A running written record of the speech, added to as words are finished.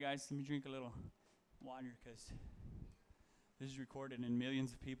Guys, let me drink a little water because this is recorded and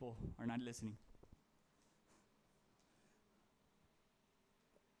millions of people are not listening.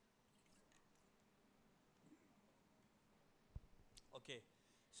 Okay,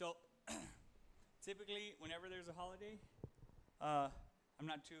 so typically whenever there's a holiday, I'm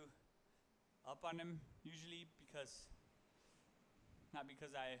not too up on them usually because, not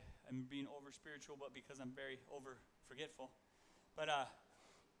because I am being over spiritual, but because I'm very over forgetful. But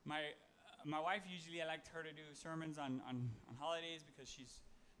my wife usually, I like her to do sermons on holidays because she's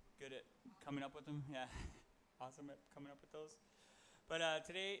good at coming up with them. Yeah, awesome at coming up with those. But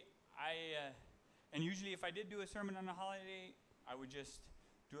today, and usually if I did do a sermon on a holiday, I would just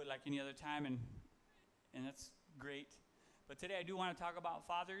do it like any other time, and that's great. But today I do want to talk about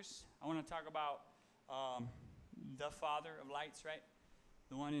fathers. I want to talk about the Father of lights, right?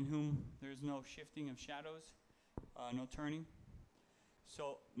 The one in whom there's no shifting of shadows, no turning.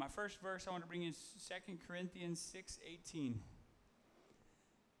 So my first verse I want to bring is 2 Corinthians 6:18.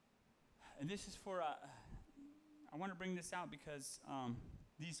 And this is for, I want to bring this out because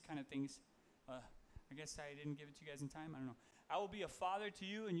these kind of things, I guess I didn't give it to you guys in time, I don't know. I will be a father to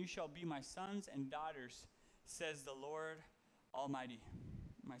you, and you shall be my sons and daughters, says the Lord Almighty.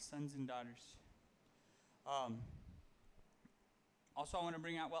 My sons and daughters. Also, I want to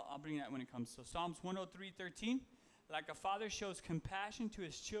bring out, well, I'll bring that when it comes. So Psalms 103:13. Like a father shows compassion to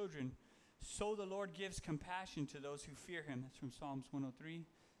his children, so the Lord gives compassion to those who fear him. That's from Psalms 103.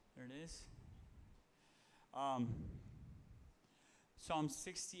 There it is. Psalm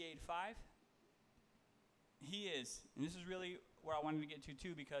 68:5. He is, and this is really where I wanted to get to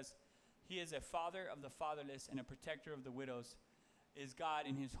too, because he is a father of the fatherless and a protector of the widows, is God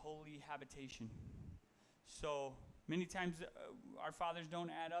in his holy habitation. So many times our fathers don't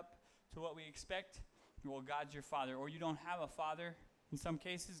add up to what we expect. Well, God's your father. Or you don't have a father. In some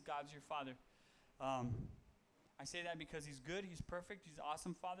cases, God's your father. I say that because he's good, he's perfect, he's an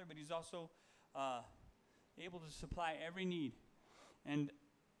awesome father, but he's also able to supply every need. And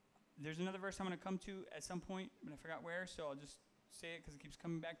there's another verse I'm going to come to at some point, but I forgot where, so I'll just say it because it keeps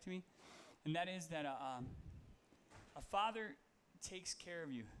coming back to me. And that is that a father takes care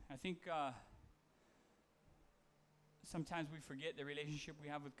of you. I think sometimes we forget the relationship we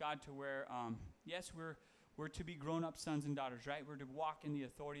have with God, to where, yes, we're to be grown-up sons and daughters, right? We're to walk in the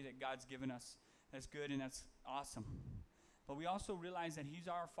authority that God's given us. That's good and that's awesome. But we also realize that he's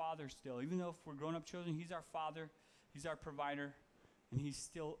our father still. Even though if we're grown-up children, he's our father, he's our provider, and he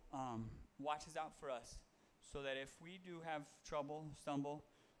still watches out for us, so that if we do have trouble, stumble,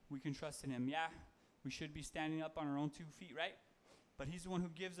 we can trust in him. Yeah, we should be standing up on our own 2 feet, right? But he's the one who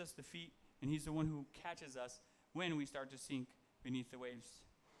gives us the feet, and he's the one who catches us when we start to sink beneath the waves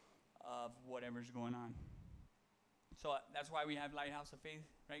of whatever's going on. So that's why we have Lighthouse of Faith,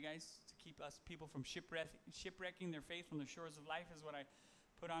 right, guys? To keep us people from shipwrecking their faith on the shores of life is what I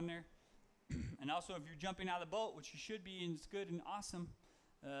put on there. And also, if you're jumping out of the boat, which you should be, and it's good and awesome,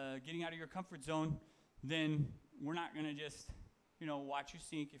 getting out of your comfort zone, then we're not going to just, watch you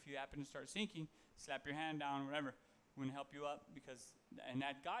sink. If you happen to start sinking, slap your hand down, whatever. We're going to help you up, and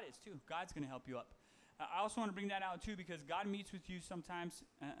that God is too. God's going to help you up. I also want to bring that out too, because God meets with you sometimes.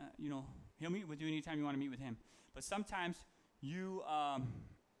 He'll meet with you anytime you want to meet with him. But sometimes you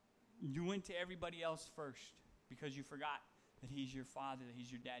went to everybody else first because you forgot that he's your father, that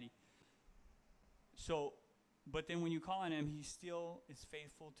he's your daddy. So, but then when you call on him, he still is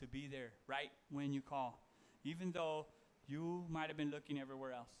faithful to be there right when you call, even though you might have been looking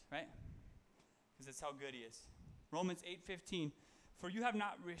everywhere else, right? Because that's how good he is. Romans 8:15. For you have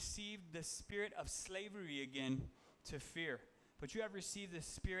not received the spirit of slavery again to fear, but you have received the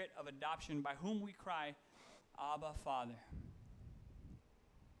spirit of adoption, by whom we cry, Abba, Father.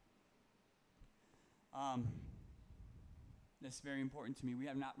 That's very important to me. We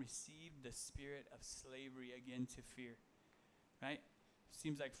have not received the spirit of slavery again to fear, right?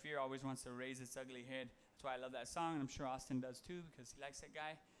 Seems like fear always wants to raise its ugly head. That's why I love that song, and I'm sure Austin does too, because he likes that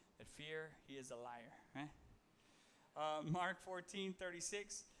guy. That fear, he is a liar, right? Mark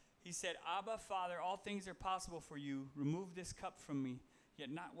 14:36, he said, Abba, Father, all things are possible for you. Remove this cup from me,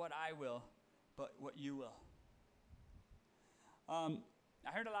 yet not what I will, but what you will. I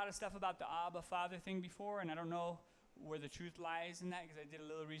heard a lot of stuff about the Abba, Father thing before, and I don't know where the truth lies in that, because I did a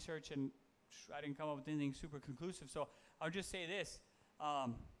little research and I didn't come up with anything super conclusive. So I'll just say this.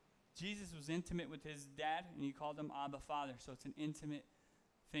 Jesus was intimate with his dad, and he called him Abba, Father. So it's an intimate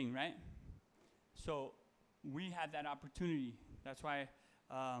thing, right? So we have that opportunity. That's why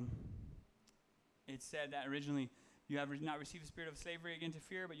it said that originally, you have not received the spirit of slavery again to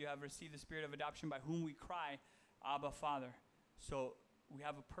fear, but you have received the spirit of adoption, by whom we cry, Abba, Father. So we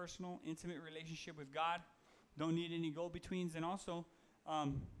have a personal, intimate relationship with God. Don't need any go-betweens. And also, a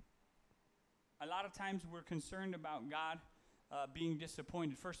lot of times we're concerned about God being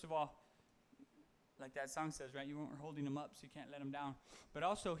disappointed. First of all, like that song says, right? You weren't holding him up, so you can't let him down. But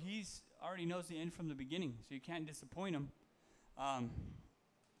also, he's already knows the end from the beginning, so you can't disappoint him.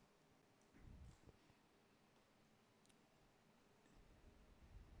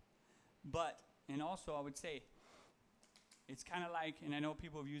 And also, I would say, it's kind of like, and I know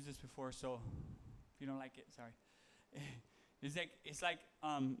people have used this before, so if you don't like it, sorry. It's like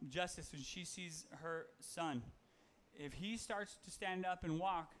Justice, when she sees her son. If he starts to stand up and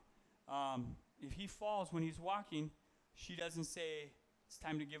walk, if he falls when he's walking, she doesn't say, it's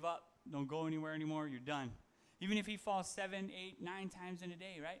time to give up, don't go anywhere anymore, you're done. Even if he falls 7, 8, 9 times in a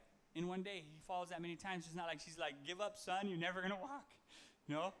day, right? In one day, he falls that many times. It's not like she's like, give up, son, you're never going to walk.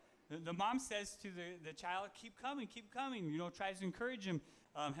 You know? The mom says to the child, keep coming, tries to encourage him,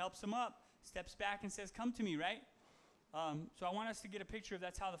 helps him up, steps back and says, come to me, right? So I want us to get a picture of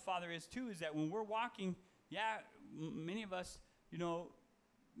that's how the Father is too, is that when we're walking, many of us,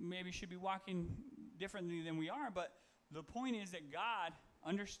 maybe should be walking differently than we are, but the point is that God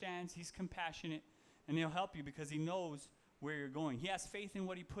understands, he's compassionate, and he'll help you because he knows where you're going. He has faith in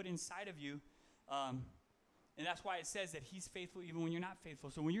what he put inside of you, and that's why it says that he's faithful even when you're not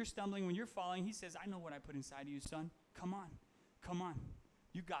faithful. So when you're stumbling, when you're falling, he says, I know what I put inside of you, son. Come on.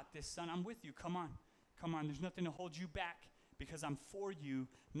 You got this, son. I'm with you. Come on. There's nothing to hold you back because I'm for you.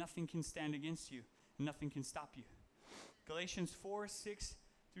 Nothing can stand against you, and nothing can stop you. Galatians 4, 6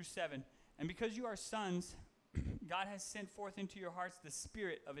 through 7. And because you are sons, God has sent forth into your hearts the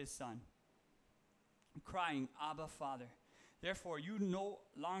Spirit of his Son, crying, Abba, Father. Therefore, you no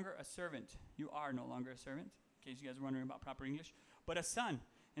longer a servant. You are no longer a servant, in case you guys are wondering about proper English, but a son.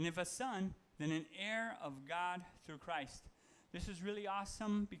 And if a son, then an heir of God through Christ. This is really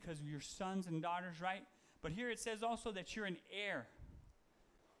awesome because you're sons and daughters, right? But here it says also that you're an heir.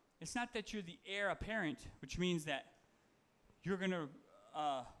 It's not that you're the heir apparent, which means that you're going to,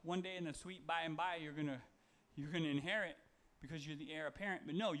 one day in the sweet by and by, you're going to inherit because you're the heir apparent.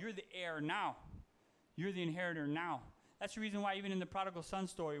 But no, you're the heir now. You're the inheritor now. That's the reason why even in the prodigal son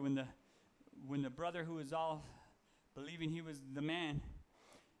story, when the brother who was all believing he was the man,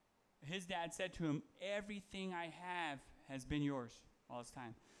 his dad said to him, everything I have has been yours all this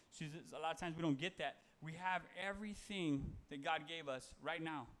time. So a lot of times we don't get that. We have everything that God gave us right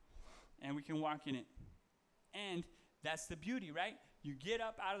now, and we can walk in it. And that's the beauty, right? You get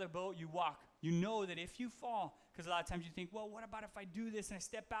up out of the boat, you walk. You know that if you fall, because a lot of times you think, well, what about if I do this and I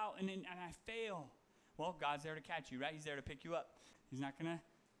step out and I fail? Well, God's there to catch you, right? He's there to pick you up. He's not going to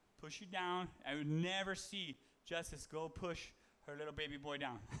push you down. I would never see Justice go push her little baby boy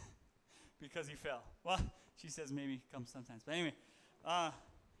down because he fell. Well, she says maybe comes sometimes. But anyway,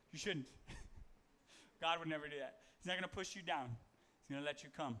 you shouldn't. God would never do that. He's not going to push you down. He's going to let you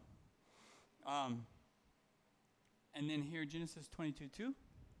come. And then here, Genesis 22:2.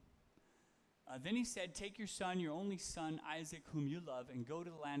 Then he said, take your son, your only son, Isaac, whom you love, and go to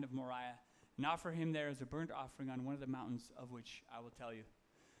the land of Moriah, and offer him there as a burnt offering on one of the mountains of which I will tell you.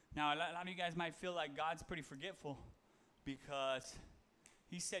 Now, a lot of you guys might feel like God's pretty forgetful because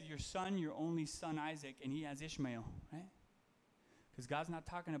he said your son, your only son, Isaac, and he has Ishmael, right? Because God's not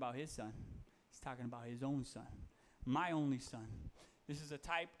talking about his son. He's talking about his own son, my only son. This is a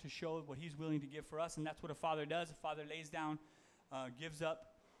type to show what he's willing to give for us, and that's what a father does. A father lays down, gives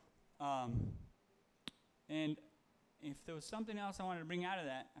up. And if there was something else I wanted to bring out of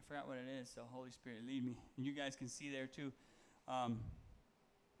that, I forgot what it is, so Holy Spirit, lead me. And you guys can see there too.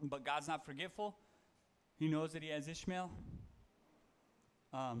 But God's not forgetful. He knows that he has Ishmael.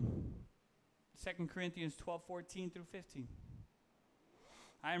 2 Corinthians 12:14 through 15.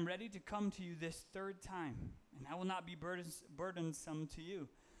 I am ready to come to you this third time, and I will not be burdensome to you,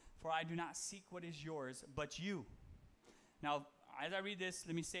 for I do not seek what is yours, but you. Now, as I read this,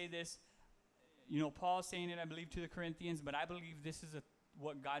 let me say this. Paul's saying it, I believe, to the Corinthians, but I believe this is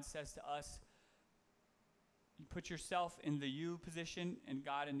what God says to us. You put yourself in the you position and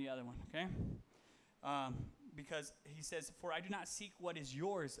God in the other one, okay? Because he says, for I do not seek what is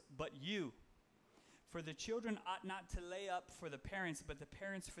yours, but you. For the children ought not to lay up for the parents, but the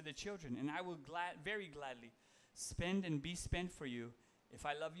parents for the children. And I will very gladly spend and be spent for you. If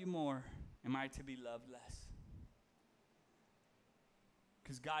I love you more, am I to be loved less?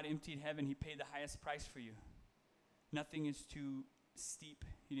 Because God emptied heaven. He paid the highest price for you. Nothing is too steep.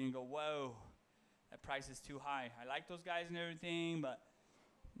 He didn't go, whoa, that price is too high. I like those guys and everything, but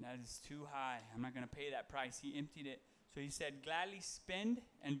that is too high. I'm not going to pay that price. He emptied it. So he said, gladly spend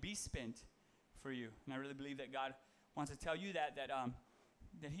and be spent for you. And I really believe that God wants to tell you that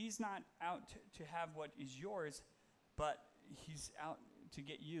that he's not out to have what is yours, but he's out to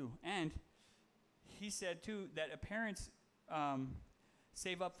get you. And he said too that parents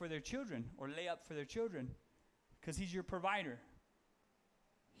save up for their children or lay up for their children because he's your provider.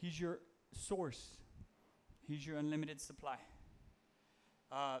 He's your source. He's your unlimited supply.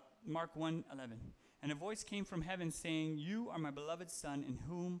 Mark 1:11. And a voice came from heaven saying, "You are my beloved Son, in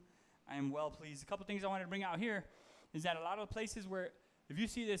whom I am well pleased." A couple things I wanted to bring out here is that a lot of places where, if you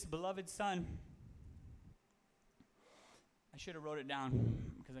see this beloved Son, I should have wrote it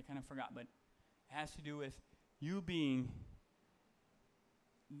down because I kind of forgot, but it has to do with you being.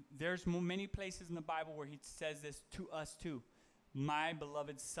 There's many places in the Bible where he says this to us too. My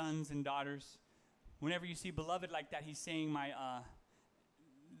beloved sons and daughters. Whenever you see beloved like that, he's saying my,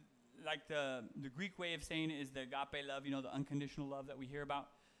 like the Greek way of saying it is the agape love, the unconditional love that we hear about.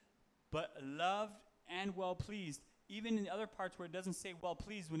 But loved and well pleased. Even in the other parts where it doesn't say well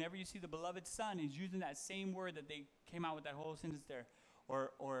pleased, whenever you see the beloved Son, he's using that same word that they came out with that whole sentence there,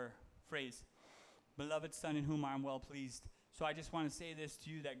 or phrase. Beloved Son, in whom I am well pleased. So I just want to say this to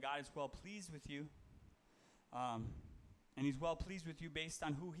you, that God is well pleased with you. And he's well pleased with you based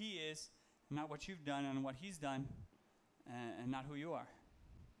on who he is, not what you've done and what he's done, and not who you are.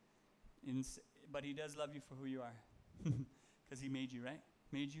 But he does love you for who you are. Because he made you, right?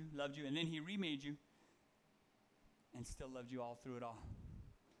 Made you, loved you, and then he remade you and still loved you all through it all.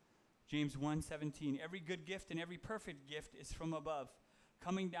 James 1:17, every good gift and every perfect gift is from above,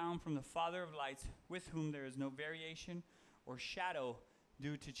 coming down from the Father of lights, with whom there is no variation or shadow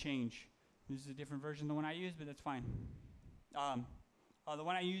due to change. This is a different version than the one I used, but that's fine. The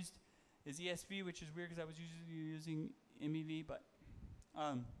one I used is ESV, which is weird because I was usually using MEV, but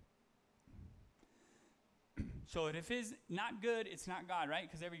so if it's not good, it's not God, right?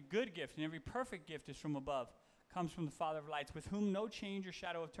 Because every good gift and every perfect gift is from above, comes from the Father of lights, with whom no change or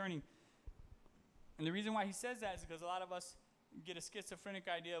shadow of turning. And the reason why he says that is because a lot of us get a schizophrenic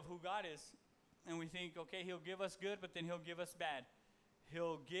idea of who God is, and we think, okay, he'll give us good, but then he'll give us bad.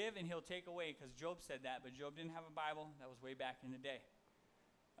 He'll give and he'll take away, because Job said that, but Job didn't have a Bible. That was way back in the day.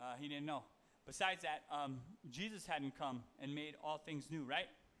 He didn't know. Besides that, Jesus hadn't come and made all things new, right?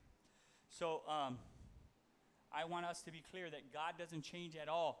 So I want us to be clear that God doesn't change at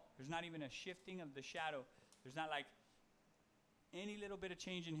all. There's not even a shifting of the shadow. There's not like any little bit of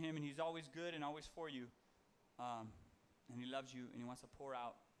change in him, and he's always good and always for you. And he loves you, and he wants to pour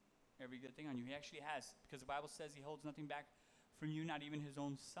out every good thing on you. He actually has, because the Bible says he holds nothing back from you, not even his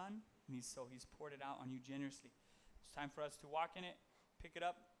own Son. And he's poured it out on you generously. It's time for us to walk in it, pick it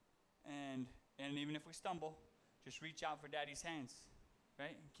up, and even if we stumble, just reach out for Daddy's hands,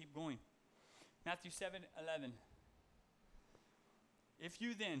 right? And keep going. Matthew 7:11. If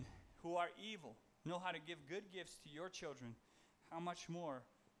you then, who are evil, know how to give good gifts to your children, how much more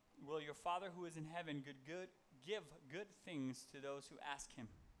will your Father who is in heaven give good things to those who ask him?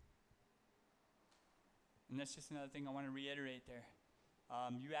 And that's just another thing I want to reiterate there.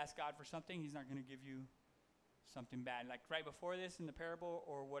 You ask God for something, he's not going to give you something bad. Like right before this in the parable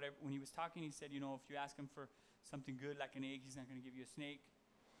or whatever, when he was talking, he said, if you ask him for something good like an egg, he's not going to give you a snake,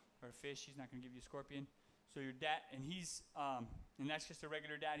 or a fish, he's not going to give you a scorpion. So your dad, and and that's just a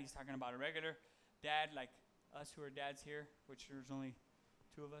regular dad. He's talking about a regular dad like us who are dads here, which there's only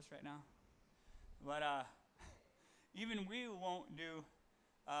 2 of us right now. But even we won't do.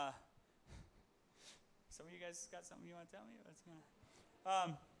 Some of you guys got something you want to tell me? What's going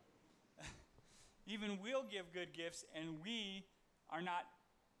on? Even we'll give good gifts, and we are not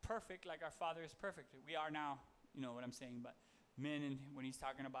perfect like our Father is perfect. We are now, you know what I'm saying, but men, and when he's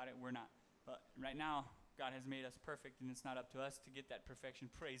talking about it, we're not. But right now, God has made us perfect, and it's not up to us to get that perfection.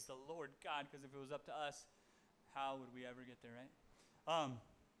 Praise the Lord God, because if it was up to us, how would we ever get there, right?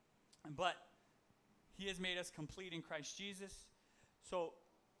 But he has made us complete in Christ Jesus. So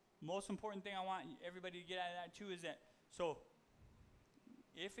most important thing I want everybody to get out of that too is that, so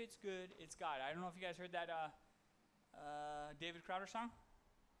if it's good, it's God. I don't know if you guys heard that David Crowder song.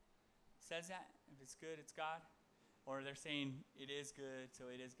 It says that. If it's good, it's God. Or they're saying it is good, so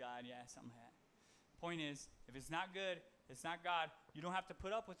it is God. Yeah, something like that. Point is, if it's not good, it's not God. You don't have to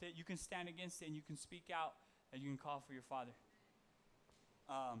put up with it. You can stand against it, and you can speak out, and you can call for your Father.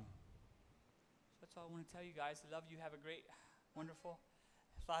 So that's all I want to tell you guys. I love you. Have a great, wonderful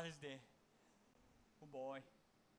Father's Day. Oh boy.